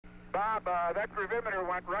Bob, that gravimeter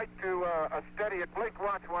went right to a steady. It blinked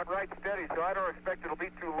once, went right steady, so I don't expect it'll be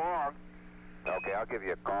too long. Okay, I'll give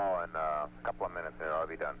you a call in a couple of minutes and I'll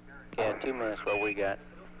be done. Yeah, 2 minutes what we got.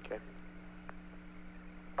 Okay.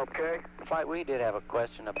 Okay. Flight, we did have a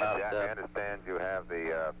question about... Jack, I understand you have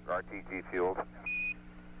the RTG fueled.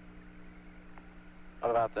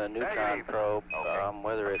 About the neutron probe, Okay.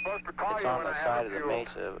 whether it's on the side of the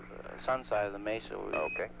mesa, sun side of the mesa.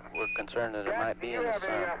 Okay. We're concerned that it might be in the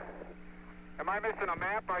sun. Am I missing a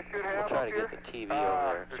map I should have? We'll try to get the TV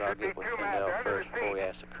over there, so I'll get with Kendall first before we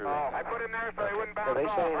ask the crew. I put in there so they wouldn't bounce off. Did they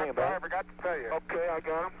say anything about it? I forgot to tell you. Okay, I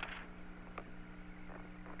got them.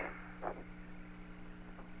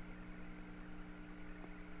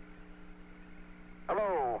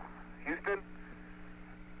 Hello, Houston.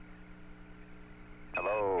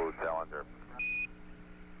 Hello, Challenger.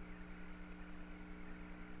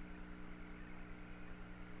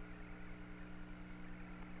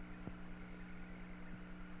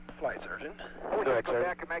 Flight Surgeon. We'll go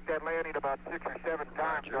back and make that landing about 6 or 7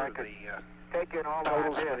 times so I could take in all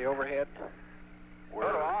totals that for the overhead.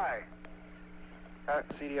 Where do I?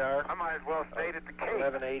 CDR. I might as well stay at the Cape.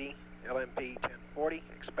 1180, LMP 1040,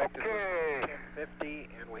 expected was 1050,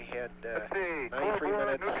 and we had 93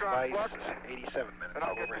 minutes, vice 87 minutes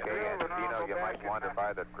overhead. Okay, and Dino, you might wander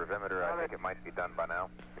by the gravimeter. I think it might be done by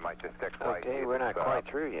now. You might just check flight. Okay, we're not quite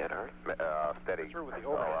through yet, are we? Steady. Through with the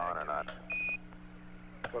overhead. On or not.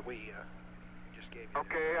 What we just gave you.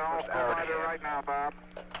 Okay, I'll go by there right now, Bob.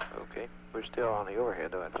 Okay, we're still on the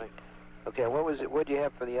overhead, though, I think. Okay, what was it? What did you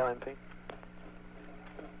have for the LMP?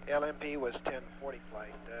 LMP was 1040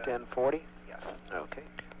 flight. 1040? Yes. Okay.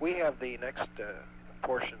 We have the next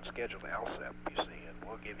portion scheduled, ALSJ, you see, and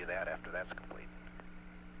we'll give you that after that's complete.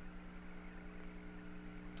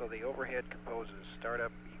 So the overhead composes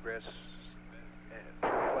startup, egress, and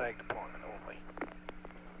flag deployment only.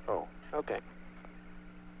 Oh, okay.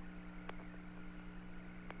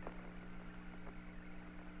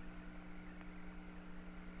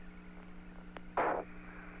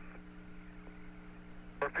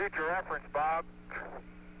 For future reference, Bob,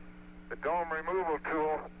 the dome removal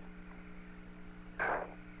tool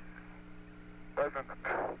doesn't,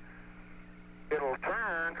 it'll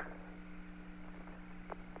turn.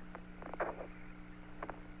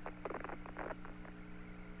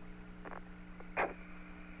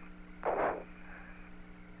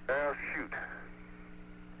 Oh, shoot.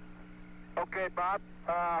 Okay, Bob,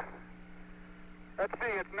 let's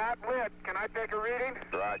see, it's not lit. Can I take a reading?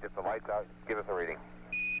 Right, get the lights out. Give us a reading.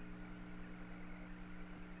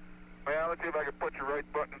 Well, let's see if I can put your right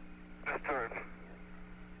button this time.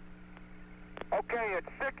 Okay, it's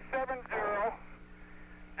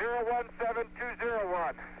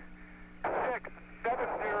 670-017-201.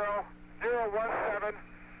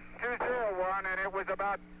 670-017-201, and it was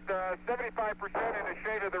about 75% in the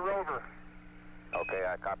shade of the rover. Okay,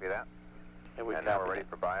 I copy that. And now we're ready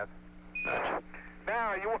for bias.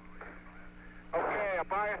 Now, okay, a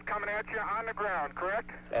bias coming at you on the ground, correct?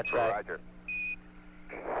 That's right. Roger.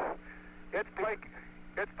 It's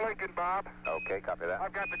blinking, Bob. Okay, copy that.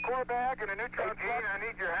 I've got the core bag and a neutron plug. I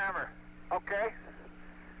need your hammer. Okay?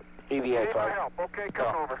 EVA Need my help. Okay,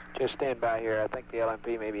 come over. Just stand by here. I think the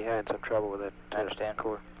LMP may be having some trouble with it. I understand.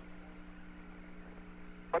 Core.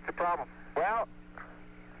 What's the problem? Well,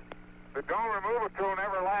 the dome removal tool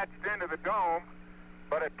never latched into the dome,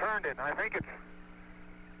 but it turned it. I think it's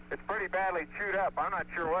pretty badly chewed up. I'm not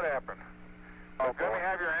sure what happened. Let me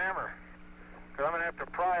have your hammer, because I'm going to have to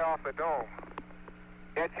pry off the dome.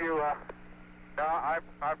 Get you, no, I've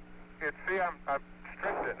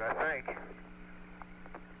stripped it, I think.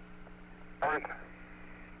 I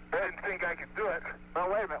didn't think I could do it. No,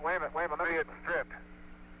 wait a minute, let me get it stripped.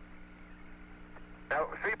 Now,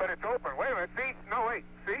 see, but it's open. Wait a minute, see? No, wait,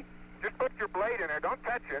 see? Just put your blade in there. Don't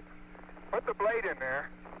touch it. Put the blade in there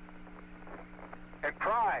and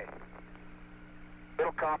pry.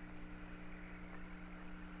 It'll come.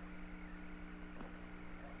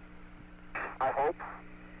 I hope.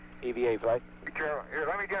 EVA flight. Be careful. Here,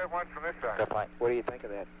 let me get it once from this side. Flight. What do you think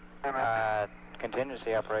of that?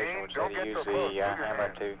 Contingency operation would say to use the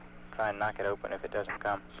hammer to try and knock it open if it doesn't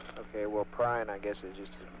come. Okay, well, prying, I guess, is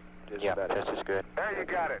just yeah, about just as good. There you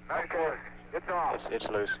got it. Nice work. It's off. It's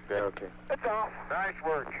loose. Good. Okay. It's off. Nice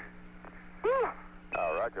work. Whew.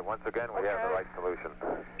 Roger. Once again, we have the right solution.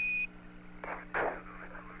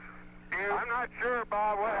 I'm not sure,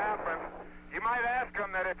 Bob, what happened. You might ask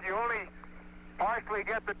them that if you only partially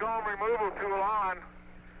get the dome removal tool on,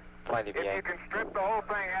 Flight if EVA. you can strip the whole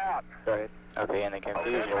thing out. Go ahead. Okay, in the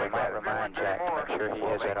confusion, we might remind Jack to make sure he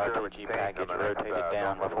has that RTG package rotated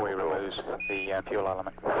down before he removes the fuel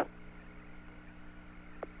element.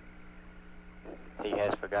 He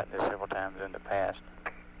has forgotten this several times in the past.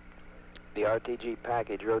 The RTG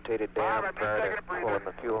package rotated down prior to pulling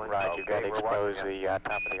the fuel in. Right, you've got to expose the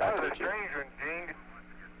top of the That was a RTG. strange one, Gene.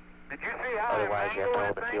 Did you see how Otherwise, you have to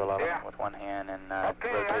hold the fuel yeah. element with one hand and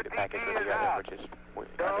Okay, rotate the RTG package with is the other, out. which is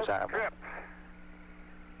Don't undesirable. trip.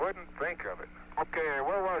 Wouldn't think of it. Okay,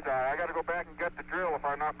 where was I? I got to go back and get the drill if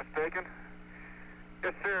I'm not mistaken.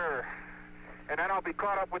 Yes, sir. And then I'll be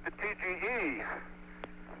caught up with the TGE.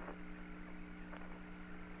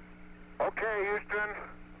 Okay, Houston.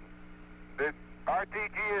 The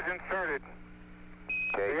RTG is inserted.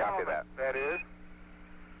 Okay, The copy element, that. that is.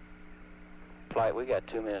 Flight, we got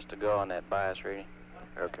 2 minutes to go on that bias reading.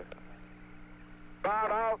 Okay.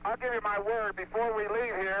 Bob, I'll give you my word. Before we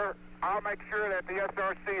leave here, I'll make sure that the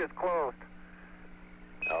SRC is closed.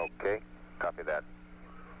 Okay, copy that.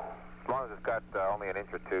 As long as it's got only an inch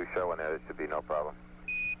or two showing there, it should be no problem.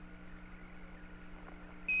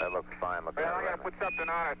 That looks fine. Looking Well, at I'm it going to right put something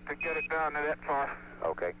on it to get it down to that far. now.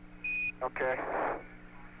 Okay. Okay.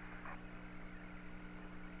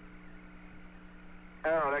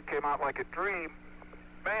 Oh, that came out like a dream.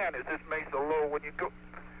 Man, is this mesa low when you go...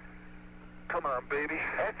 Come on, baby.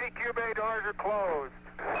 SEQ bay doors are closed.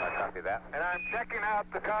 I copy that. And I'm checking out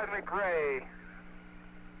the cosmic ray.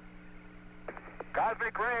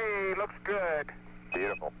 Cosmic ray looks good.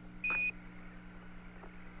 Beautiful.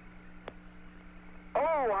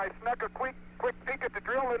 Oh, I snuck a quick peek at the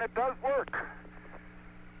drill and it does work.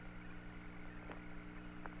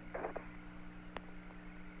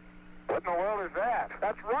 What in the world is that?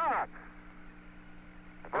 That's Ron.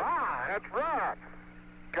 Ron, that's Ron.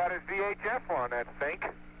 Got his VHF on that thing.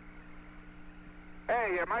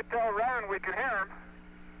 Hey, you might tell Ron we can hear him.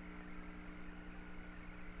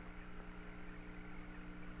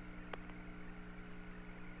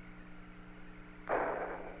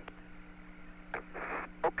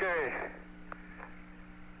 Okay.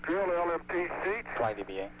 Drill LMT seat Flight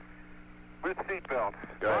DVA. with seatbelt.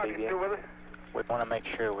 Go ahead, Ron, you DVA. still with us? We want to make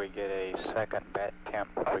sure we get a second bat temp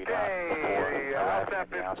readout before Okay, arriving at LSF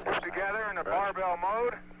the is outset put site. together in a barbell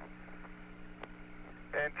mode.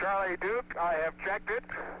 And Charlie Duke, I have checked it.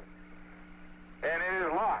 And it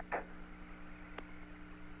is locked.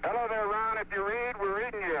 Hello there, Ron. If you read, we're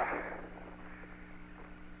reading you.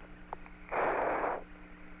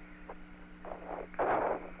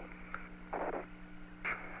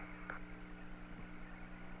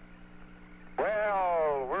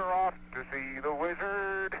 Well, we're off to see the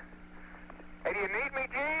wizard. Hey, do you need me,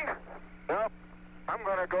 Gene? Nope. I'm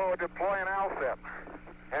going to go deploy an ALSEP.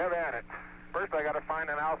 Have at it. First, I got to find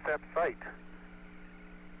an ALSEP site.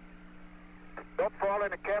 Don't fall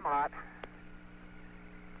into Camelot.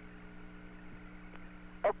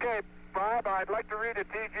 Okay, Bob, I'd like to read a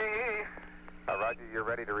TGE. Roger, you're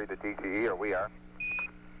ready to read the TGE, or we are?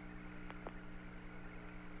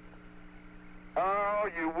 Oh,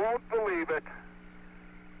 you won't believe it.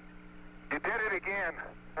 You did it again.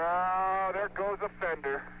 Oh, there goes a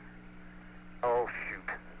fender. Oh,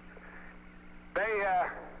 shoot. Hey,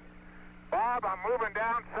 Bob, I'm moving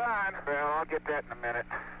down sign. Well, I'll get that in a minute.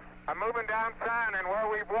 I'm moving down sign, and where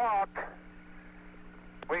we've walked,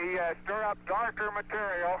 we stir up darker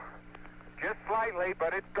material, just slightly,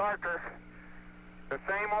 but it's darker. The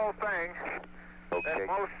same old thing Okay. that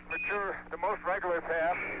most mature, the most regulars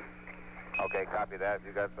have. Okay, copy that.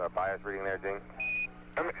 You got a bias reading there, Gene?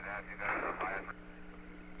 Yeah,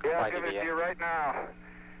 I'll Flight give it to DVA. you right now.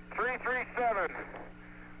 337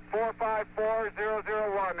 454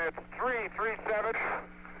 001. That's 337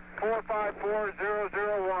 454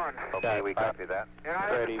 001. Okay, we copy that. And I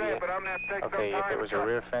have to say, but I'm going to have to take Okay, some if time. it was a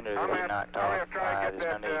rear fender that he knocked I'm off, gonna try to get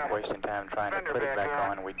there's no that, need wasting time trying to fender put it back back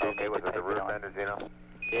on. on. We do Okay, need was to it the tape it roof on. fenders, you know?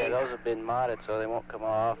 Yeah, those have been modded so they won't come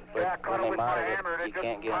off, but Yeah, I caught when it they with my modded hammer and it, it you just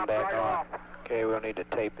can't get them popped back right on. off. Okay, we'll need to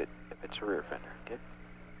tape it if it's a rear fender. Okay.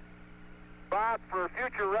 Bob, for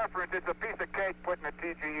future reference, it's a piece of cake putting a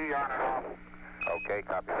TGE on and off. Okay,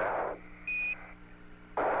 copy that.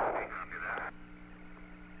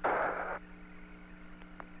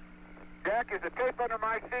 Jack, is the tape under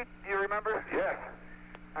my seat? Do you remember? Yes.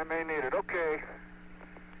 I may need it. Okay.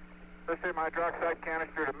 Let's say my hydroxide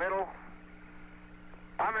canister to middle.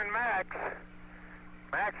 I'm in Max.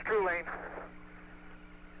 Max cooling.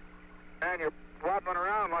 Man, you're flopping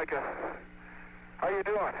around like a... How you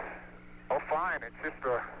doing? Oh, fine. It's just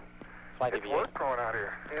Flight it's DVA. work going out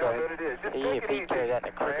here. Go Yeah, I ahead. bet it is. Just He- take if it he easy. carried that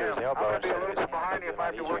in the crook of his I am. elbow I'm going to be a instead of little his bit hand, behind you it'd if be I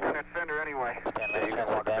have to a lot work easier. on that fender anyway. Stand Yeah, less you chance can of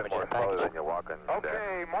walk a bit damaging more the slowly package. than you're walking.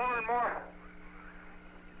 Okay, more and more.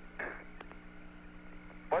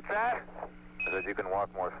 What's that? Because you can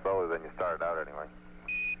walk more slowly than you started out anyway.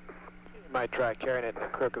 You might try carrying it in the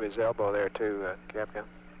crook of his elbow there too, Capcom.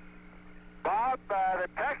 Bob,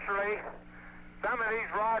 texturally, some of these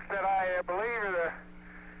rocks that I believe are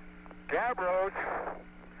the gabbros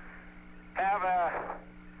have a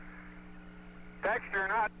texture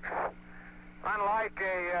not unlike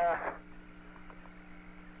a...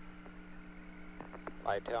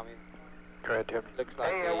 Tell me. Go ahead, Tim. Looks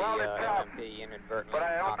like Hey, well, it's tough, LMP inadvertently. but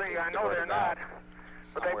I don't knocked think, his I know they're diverter valve not.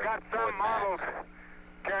 But they've somewhere got before some it backs. models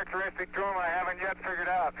characteristic to them I haven't yet figured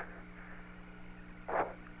out.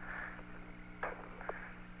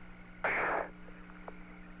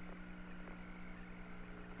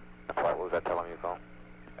 What was that telling you, phone?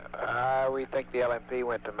 We think the LMP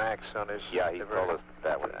went to max on his... Yeah, he told us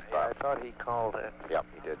that was Yeah, I thought he called it. Yep,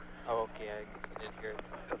 he did. Oh, okay, I didn't hear it.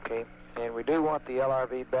 Okay. And we do want the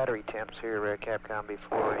LRV battery temps here, Capcom,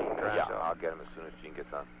 before he drives Yeah, off. I'll get him as soon as Gene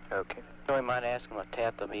gets on. Okay. So we might ask them to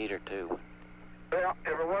tap the meter too. Well,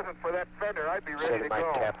 if it wasn't for that fender, I'd be Said ready he to might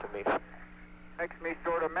go. tap the meter. Makes me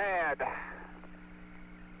sort of mad.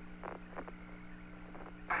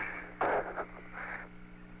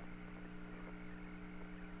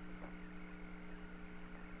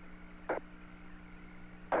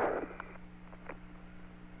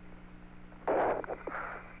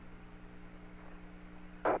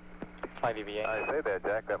 Flight EVA. I say there,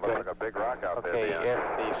 Jack, that looks like a big rock out Okay, there.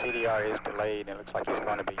 if the CDR is delayed and it looks like he's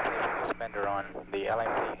going to be taking the fender on, the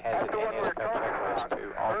LMP has it in his checklist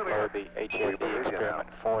to offload the HFD experiment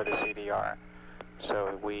for the CDR.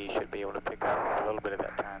 So we should be able to pick up a little bit of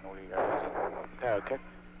that time we are losing. Okay.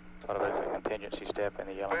 Sort of as a contingency step in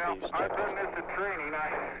the Well, LMP's I've done checklist. this in training.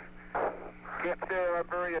 I can't say I'm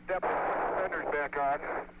very adept with fenders back on,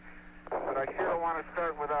 but I sure don't want to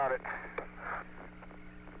start without it.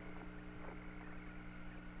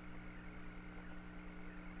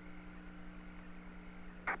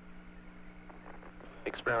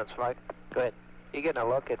 Experiments flight. Go ahead. You getting a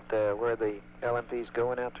look at where the LMP's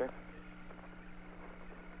going out there?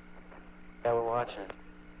 Yeah, we're watching it.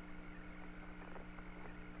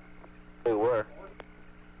 We were.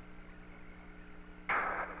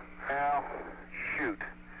 Now, shoot.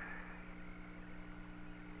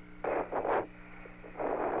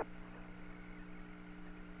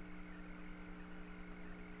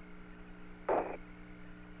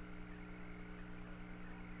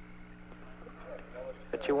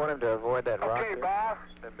 But you want him to avoid that rock Okay, there? Bob.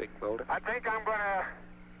 That big boulder? I think I'm going to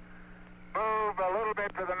move a little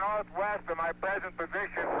bit to the northwest of my present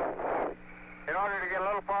position in order to get a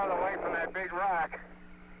little farther away from that big rock.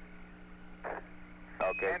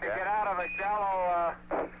 Okay, And to Jack. get out of a shallow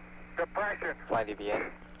depression. Flight EVA.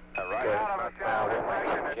 All right. Get out of a shallow We might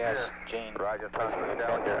depression. suggest Gene Roger, placing the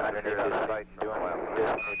fender underneath his seat and doing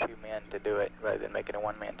this for 2 men to do it rather than making a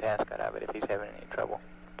one-man task out of it if he's having any trouble.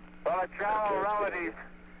 Well, it's shallow relative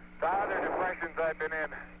to other depressions I've been in.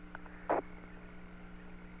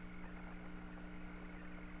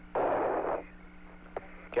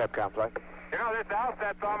 Capcom flight. You know, this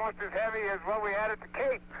outset's almost as heavy as what we had at the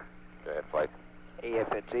Cape. Go ahead, flight. Hey,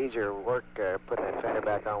 if it's easier work putting that fender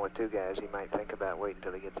back on with two guys, he might think about waiting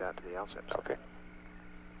until he gets out to the LSEPs. Okay.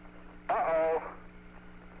 Uh-oh.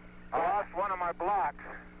 I lost one of my blocks.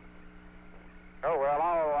 Oh, well,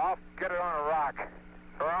 I'll get it on a rock.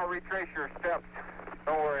 Or I'll retrace your steps.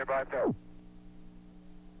 Don't worry about that.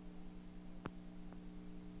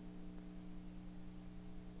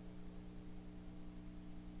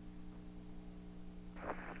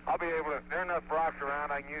 I'll be able to, there are enough rocks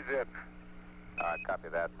around, I can use it. Copy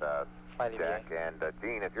that, Flight EVA. Jack. And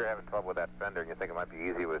Gene, if you're having trouble with that fender and you think it might be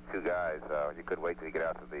easy with two guys, you could wait till you get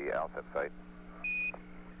out to the LSEP site.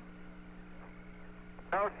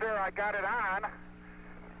 No, sir, I got it on,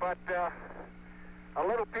 but a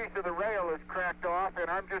little piece of the rail is cracked off, and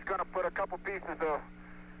I'm just going to put a couple pieces of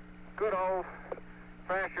good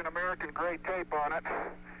old-fashioned American gray tape on it,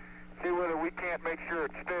 see whether we can't make sure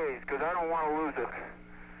it stays, because I don't want to lose it.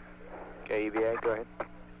 Okay, EVA, go ahead.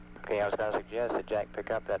 Okay, I was going to suggest that Jack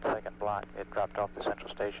pick up that second block. It dropped off the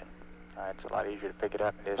central station. It's a lot easier to pick it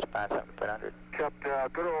up than it is to find something to put under it. Except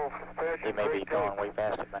good old-fashioned He may gray be tape. going way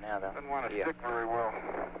past it by now, though. Doesn't want to Yeah. stick very well.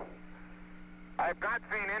 I've not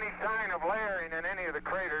seen any sign of layering in any of the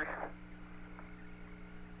craters.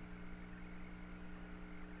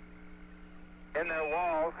 In their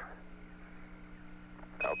walls.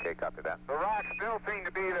 Okay, copy that. The rocks still seem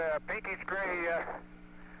to be the pinkish gray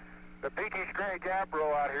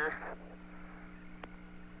gabbro out here.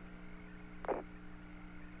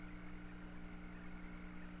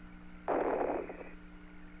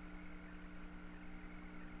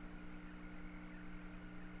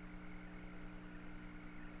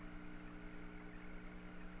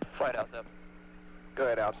 Flight LSEP. Go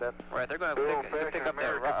ahead, Alsep. Right, they're going to pick up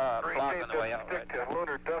their block on the way out, right?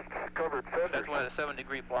 Lunar dust-covered feathers. That's one of the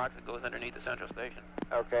 7-degree blocks that goes underneath the central station.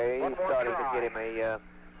 Okay, he thought he could get him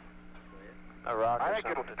a rock I or think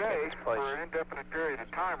it'll something to stay take his place. for an indefinite period of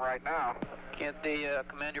time right now. Can't the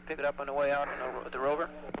commander pick it up on the way out on the rover?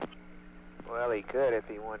 Well, he could if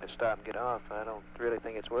he wanted to stop and get off. I don't really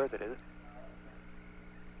think it's worth it, is it?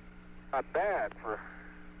 Not bad for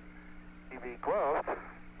EV-12.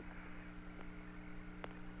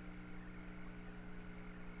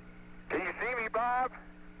 Can you see me, Bob?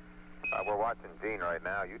 We're watching Gene right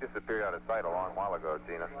now. You disappeared out of sight a long while ago,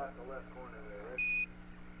 Gina.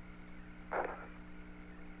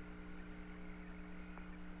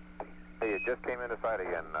 Hey, you just came into sight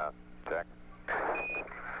again, Jack.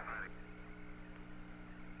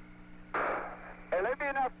 Hey, leave me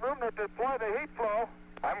enough room to deploy the heat flow.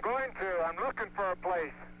 I'm going to. I'm looking for a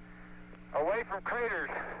place away from craters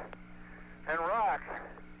and rocks.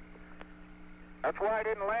 That's why I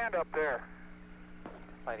didn't land up there.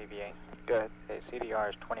 Flight EVA. Go ahead. Okay, CDR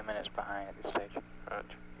is 20 minutes behind at this stage. Roger.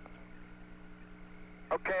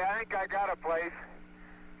 Okay, I think I got a place.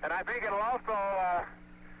 And I think it'll also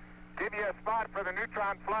give you a spot for the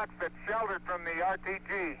neutron flux that's sheltered from the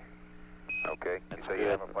RTG. Okay. You say you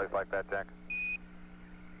have a place like that, Jack?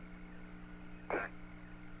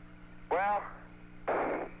 Well,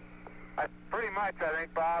 pretty much, I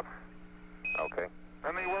think, Bob. Okay.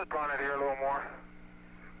 Let me work on it here a little more.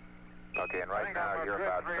 Okay, and right now you're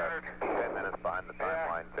about 10 minutes behind the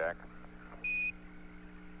timeline, Jack.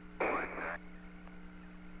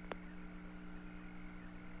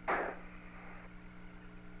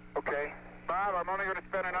 Okay. Bob, I'm only going to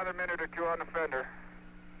spend another minute or two on the fender.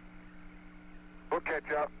 We'll catch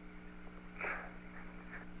up.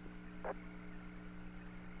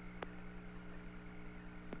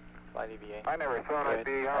 Flight EVA. I never thought I'd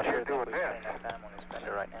be out here doing this. Enough time on his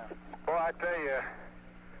fender right now. Well, I tell you.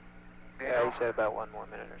 Yeah, he said about 1 more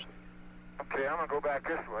minute or so. Okay, I'm going to go back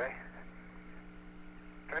this way.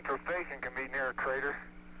 Central Station can be near a crater.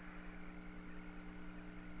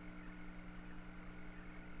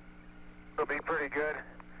 It'll be pretty good.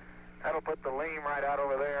 That'll put the lean right out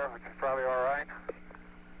over there, which is probably all right.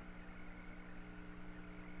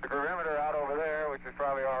 The perimeter out over there, which is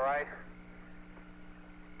probably all right.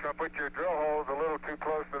 Try to put your drill holes a little too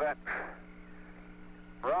close to that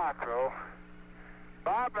rock, though.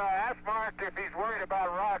 Bob, ask Mark if he's worried about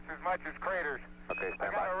rocks as much as craters. Okay, I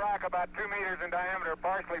stand got by. a rock about 2 meters in diameter,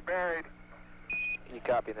 partially buried. Can you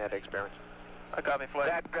copy that experiment? I copy, flight.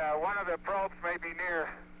 That one of the probes may be near.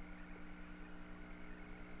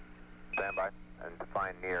 Stand by. And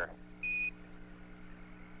define near.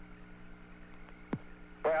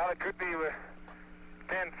 Well, it could be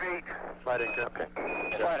 10 feet. Flight anchor. Okay.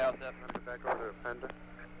 Flight Alsep. Back over to Fender.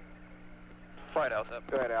 Flight Alsep.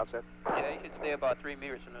 Go ahead, Alsep. Yeah, you should stay about 3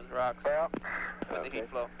 meters from those rocks Well, with the heat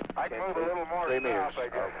flow. I can move a little more 3 south, meters. I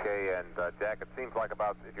guess. Okay, and Jack, it seems like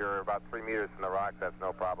if you're about 3 meters from the rock, that's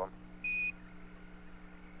no problem.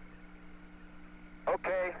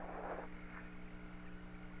 Okay.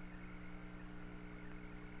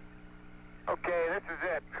 Okay, this is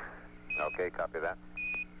it. Okay, copy that.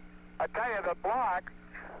 I tell you, the block,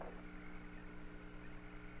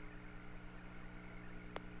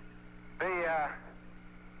 see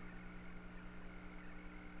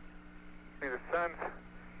the sun's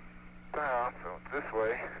south, so it's this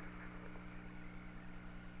way.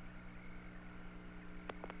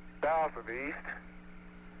 South of east.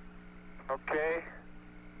 Okay.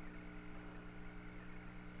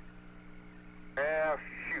 Well,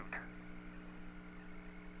 shoot.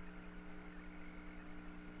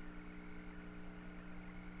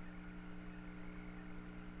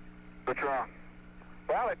 What's wrong?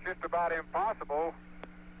 Well, it's just about impossible.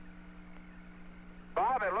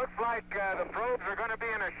 Bob, it looks like the probes are going to be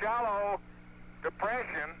in a shallow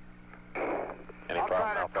depression. Any I'll try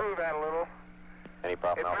problem, to Alpha? prove that a little. Any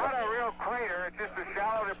problem, It's Alpha? not a real crater, it's just a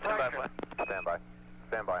shallow Stand by, depression. flight. Stand by.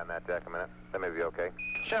 Stand by on that, Jack, a minute. That may be okay.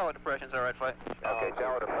 Shallow depression's all right, flight. Okay,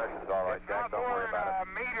 shallow depression's all right, It's Jack. not Don't more worry than about a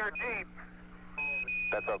meter deep.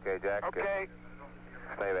 it. That's okay, Jack. Okay.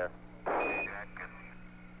 Stay there.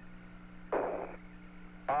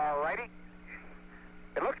 All righty.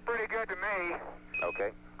 It looks pretty good to me.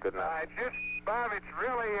 Okay, good enough. It's just, Bob, it's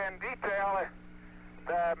really in detail.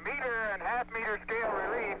 The meter and half meter scale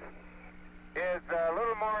relief is a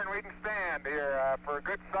little more than we can stand here for a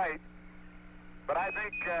good sight. But I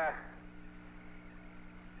think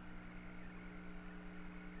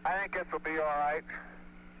this will be all right.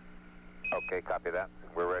 Okay, copy that.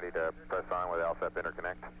 We're ready to press on with ALSEP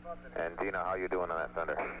interconnect. And Dina, how you doing on that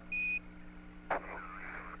thunder?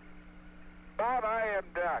 Bob, I am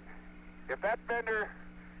done. If that fender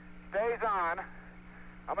stays on,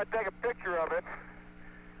 I'm going to take a picture of it,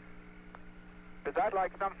 because I'd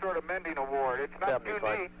like some sort of mending award. It's not too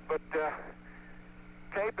neat, but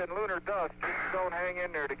tape and lunar dust just don't hang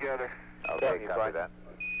in there together. Okay, copy that.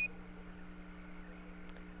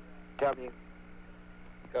 W,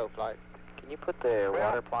 Go, flight. can you put the Well,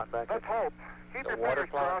 water plot back Let's up? hope. Keep The your water fingers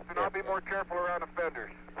plot? crossed, and I'll be more careful around the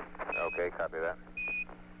fenders. Okay, copy that.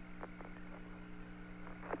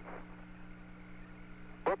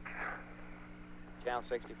 Whoops. Channel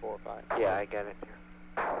 64, 5. Yeah, I got it.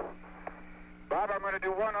 Bob, I'm going to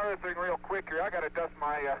do one other thing real quick here. I got to dust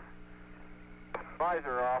my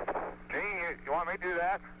visor off. Gene, you want me to do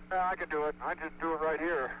that? Yeah, I can do it. I just do it right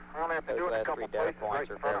here. I only have to Those do it in a last couple three data places right points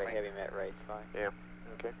in are front of fairly me. heavy met rates, fine. Yeah,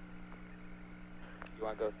 okay. You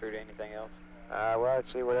want to go through to anything else? Well,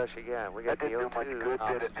 let's see what else you got. We got That the didn't do much O2. good,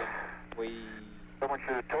 did it? Oxygen. We Someone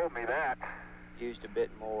should have told me that. used a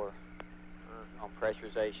bit more on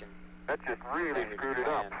pressurization. That just really than we screwed it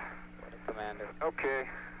up. planned for the Commander. Okay.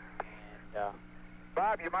 And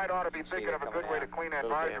Bob, you might ought to be You see thinking it of a coming good way to down. clean that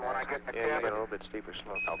Little bit, visor when I get in the Yeah, you got a cabin. little bit steeper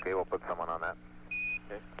slope. Okay, we'll put someone on that.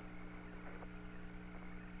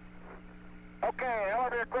 Okay,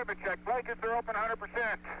 elevator equipment check. Blankets are open 100%.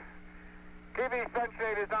 TV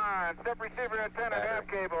sunshade is on. Step receiver antenna nav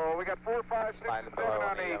cable. We got 4, 5, 6, slightly and 7 below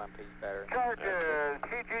on on the the LMP battery. charges.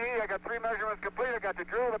 TGE, I got 3 measurements complete. I got the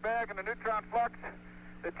drill, the bag, and the neutron flux.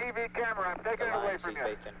 The TV camera, I'm taking it away from you.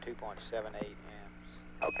 based in 2.78 amps.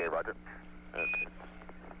 Okay, roger. Okay.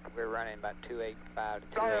 We're running about 285 to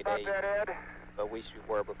Sorry about 288, that, Ed. but we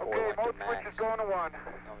were before we Okay, went to mode max switch is going to 1. on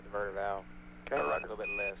the diverter valve. Okay. A little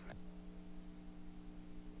bit less now.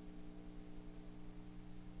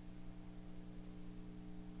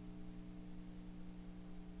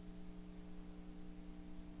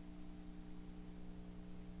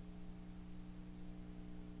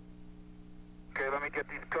 Okay, let me get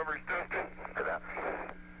these covers dusted. For that.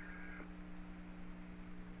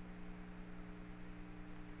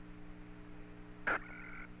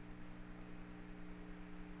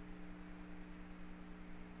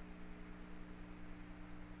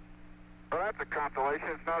 Well, that's a consolation.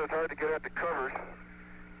 It's not as hard to get at the covers,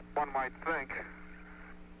 one might think.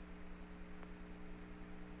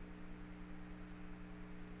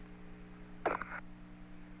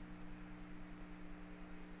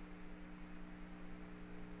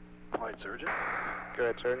 Flight surgeon. Go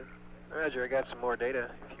ahead, Surgeon. Roger, I got some more data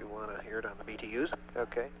if you want to hear it on the BTUs.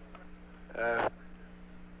 Okay.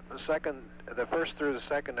 The first through the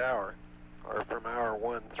second hour, or from hour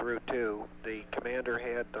 1 through 2, the Commander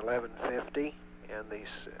had 1150 and the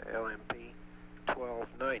LMP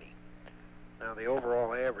 1290. Now the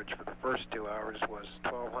overall average for the first 2 hours was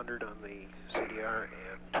 1200 on the CDR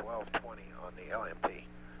and 1220 on the LMP.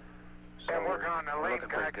 So I'm working on the we're lane looking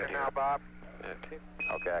pretty connector good now, here. Bob. Okay.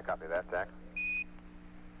 Okay, I copy that, Zach.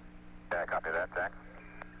 Yeah, I copy that, Zach.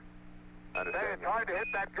 Hey, Understand it's you. hard to hit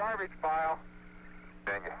that garbage pile.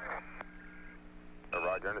 Understand you.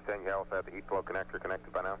 Roger, understand you also have the heat flow connector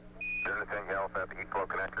connected by now? Understand you also have the heat flow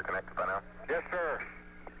connector connected by now? Yes, sir.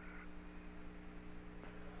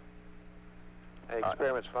 Hey,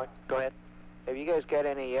 experiments fine. Go ahead. Have you guys got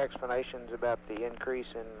any explanations about the increase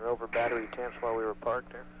in rover battery temps while we were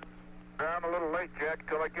parked there? I'm a little late, Jack,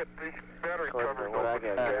 till I get these battery According to covers what I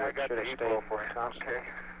open. got here, I it got should the have heat stayed flow for you. constant. Okay.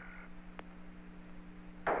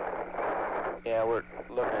 Yeah, we're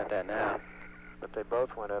looking at that now. But they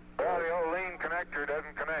both went up. Well, the old lean connector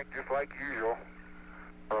doesn't connect just like usual.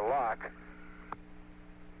 Or lock.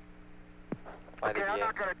 Flight Okay, I'm EDA.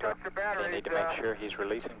 not going to touch the batteries. You need to make sure he's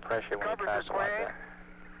releasing pressure when he Covers tries are to lock clean. that.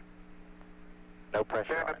 No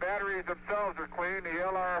pressure And on the it. batteries themselves are clean. The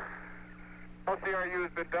LCRU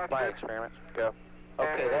has been dusted. Flight experiments. Go.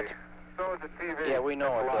 Okay, and that's... so is the TV. Yeah, we know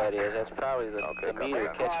what that Locked. is. That's probably the Okay, meter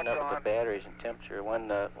copy that. catching up with On. the batteries and temperature.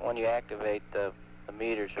 When you activate the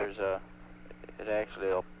meters, there's it actually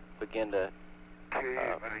will begin to Okay,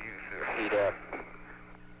 I'm going to use this. heat up.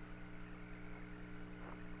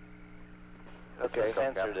 Okay,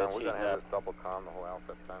 sensor that's We're going heating to have up. this double comm the whole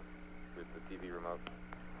outfit time with the TV remote.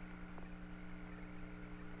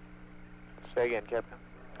 Say again, Captain.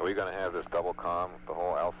 Are we going to have this double comm the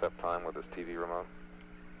whole LSEP time with this TV remote?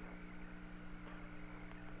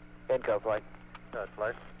 Headco flight.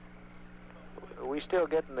 Flight. Are we still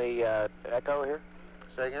getting the echo here?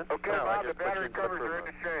 Say again? Okay, No, I Bob, the just put battery you into the covers crew are in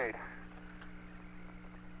mode. the shade.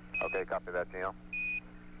 Okay, copy that, Gino.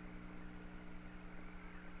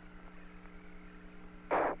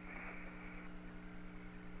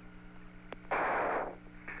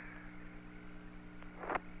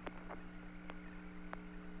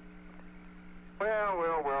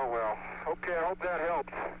 Well. Okay, hope that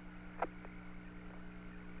helps.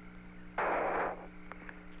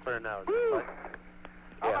 Clear now. Woo!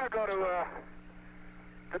 I'm going to go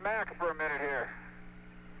to Max for a minute here.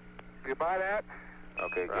 You buy that?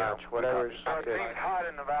 Okay, Roger, Gil. whatever's It good. seems hot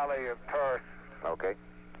in the Valley of Taurus. Okay.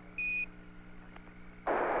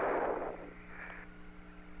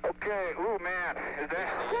 Okay, ooh, man. Is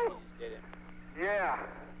that... Woo! Yeah.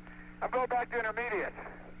 I'm going back to intermediate.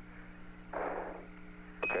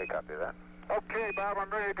 Okay, copy that. Okay, Bob, I'm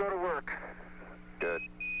ready to go to work. Good.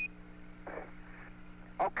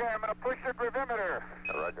 Okay, I'm going to push the gravimeter.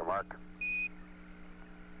 Roger, Mark.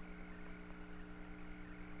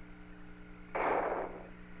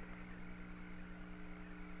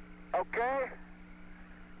 Okay?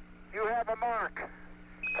 You have a mark.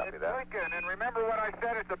 Copy It's that. Lincoln, and remember what I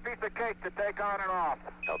said, it's a piece of cake to take on and off.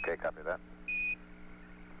 Okay, copy that.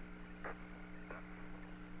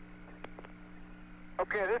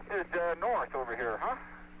 Okay, this is north over here, huh?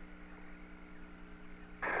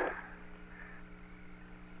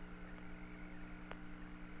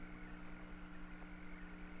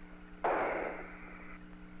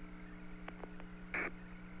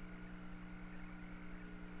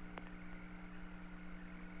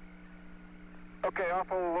 Okay,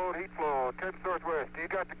 awful load heat flow, 10 northwest. You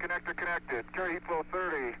got the connector connected. Carry heat flow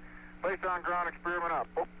 30. Place on ground experiment up.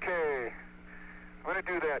 Okay. I'm going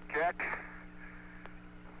to do that, Jack.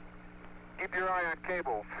 Keep your eye on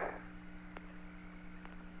cables.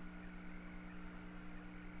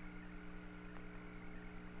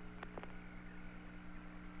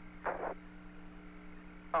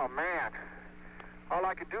 Oh, man. All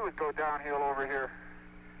I could do is go downhill over here.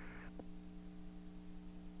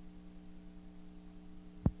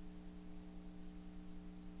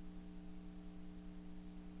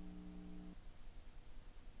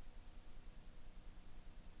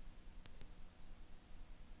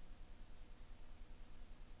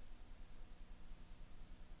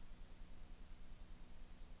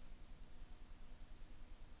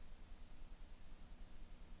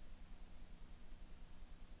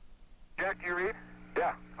 Jack, you read?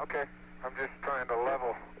 Yeah, okay. I'm just trying to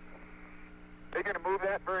level. Are you going to move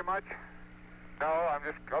that very much? No,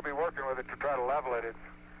 I'll be working with it to try to level it.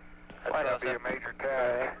 That's going to be a major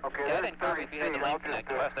task. Okay, Yeah, I that's didn't know if you had the 30 link feet.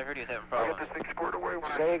 connected. Last I heard he was having I'll problems. get this thing squared away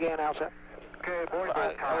when Say again, Alsa. Okay, boys,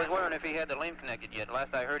 I was wondering if he had the link connected yet.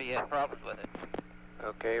 Last I heard he had problems with it.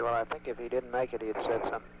 Okay, well, I think if he didn't make it, he had said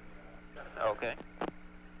something. Okay.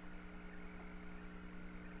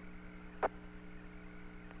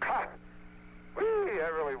 Ha! Whee,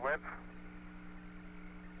 that really went.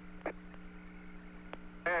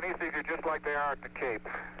 Man, these things are just like they are at the Cape.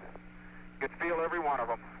 You can feel every one of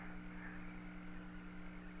them.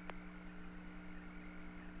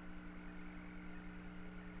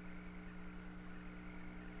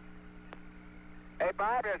 Hey,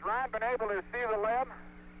 Bob, has Ron been able to see the limb?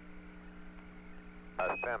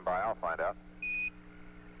 Stand by. I'll find out.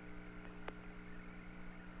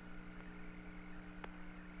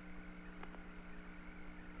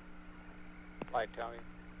 Flight Tommy,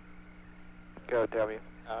 Go, W.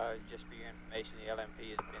 just for your information, the LMP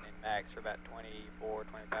has been in max for about 24,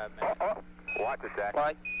 25 minutes. Watch it, Jack.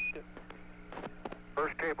 Flight.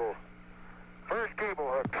 First cable. First cable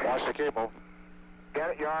hook. Watch the cable.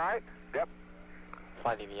 Got it? You all right? Yep.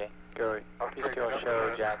 Flight EVA. Go. Be still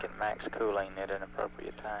show Jack and Max cooling at an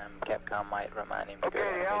appropriate time. Capcom might remind him to Okay, go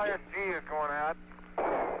the immediate. ALSJ is going out.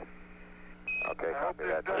 Okay, I hope copy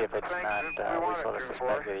this that. doesn't If it's think not, that we we want sort it of to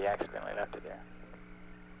suspect for. that he accidentally left it there.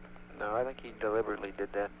 No, I think he deliberately did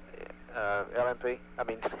that. LMP, I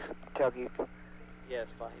mean, tell you, Yes,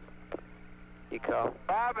 flight. you call.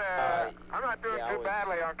 Bob, I'm not doing yeah, I too was-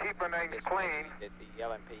 badly on keeping things clean. That the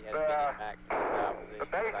LMP has The- been in max for about The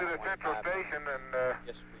base of the central station and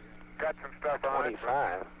Just for your got some stuff on it.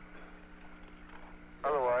 25.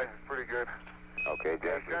 Otherwise, it's pretty good. Okay,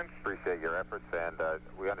 Jack, we Guns. appreciate your efforts, and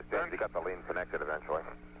we understand you got the lean connected eventually.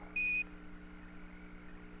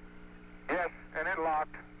 Yes, and it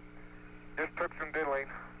locked. Just took some diddling.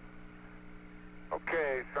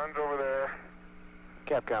 Okay, sun's over there.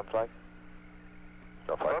 Capcom flight.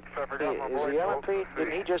 So far. Oops, I Is forgot my the voice. LMP,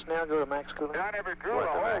 didn't he just now go to max cooling? I never grew Went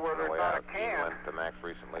a to hole Max where on the there's way not a out. He can. went to Max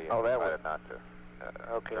recently and Oh, that decided was- not to.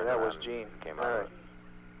 Okay, Turned that was around, Gene. Came All out. right.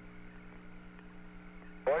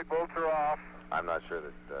 Light bolts are off. I'm not sure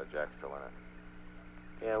that Jack's still in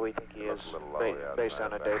it. Yeah, we think he is, Looks a little low, yeah, based as a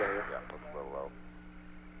on the matter of data fact. here. Yeah, looks a little low.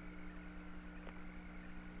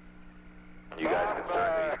 You guys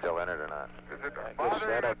concerned that he's still in it or not? Is it I guess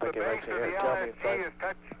bothering I don't if the think it base makes of any the difference. Tell me LSG is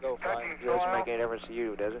Go fly. touching It doesn't soil? make any difference to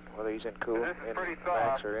you, does it? Whether he's in cool, This is in pretty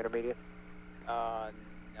max soft. or intermediate?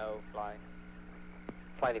 No, flight.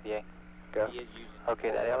 Flight EVA. Go. He is using.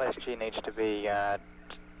 Okay, that LSG needs to be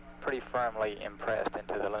pretty firmly impressed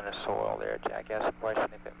into the lunar soil there, Jack. Ask the question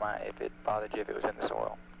if it bothered you if it was in the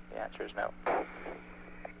soil. The answer is no.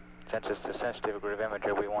 Since it's a sensitive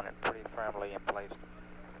gravimeter, we want it pretty firmly in place.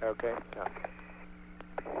 Okay.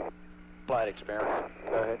 Flight experiment.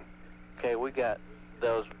 Go ahead. Okay, we got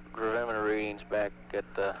those gravimeter readings back at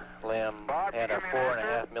the limb. Bob, Had a give me an 4.5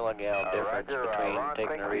 answer? milligauss difference Roger, between Ron, taking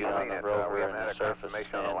think a read we've on seen the it. rover We haven't and had the a surface,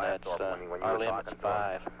 confirmation on and the last that's orbit when you our were limit's talking to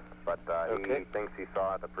him. 5. But Okay. he thinks he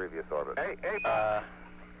saw the previous orbit. Hey, Bob.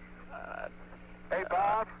 Hey,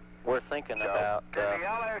 Bob. We're thinking about, Can the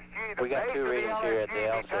LSG, the we got base 2 of the readings here at the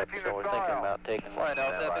LSG be ALSJ, touching so the we're thinking soil? about taking Flight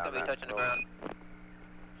that ALSF, it out can be on touching the that. ground.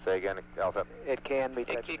 Say again, Alpha. It can be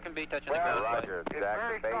touched. It can be touching Well, the ground. Roger, It's Jack,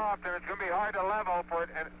 very the base. soft, and it's going to be hard to level for it.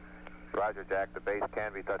 And Roger, Jack, the base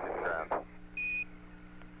can be touching the ground.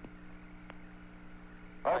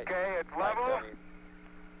 okay, it's Mike, level.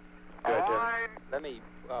 Good, Jeff. Align. Let me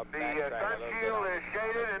The backtrack sun a little bit shield on is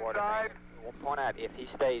shaded water inside. main. We'll point out if he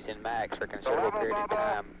stays in max for a The considerable level period of bubble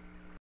time,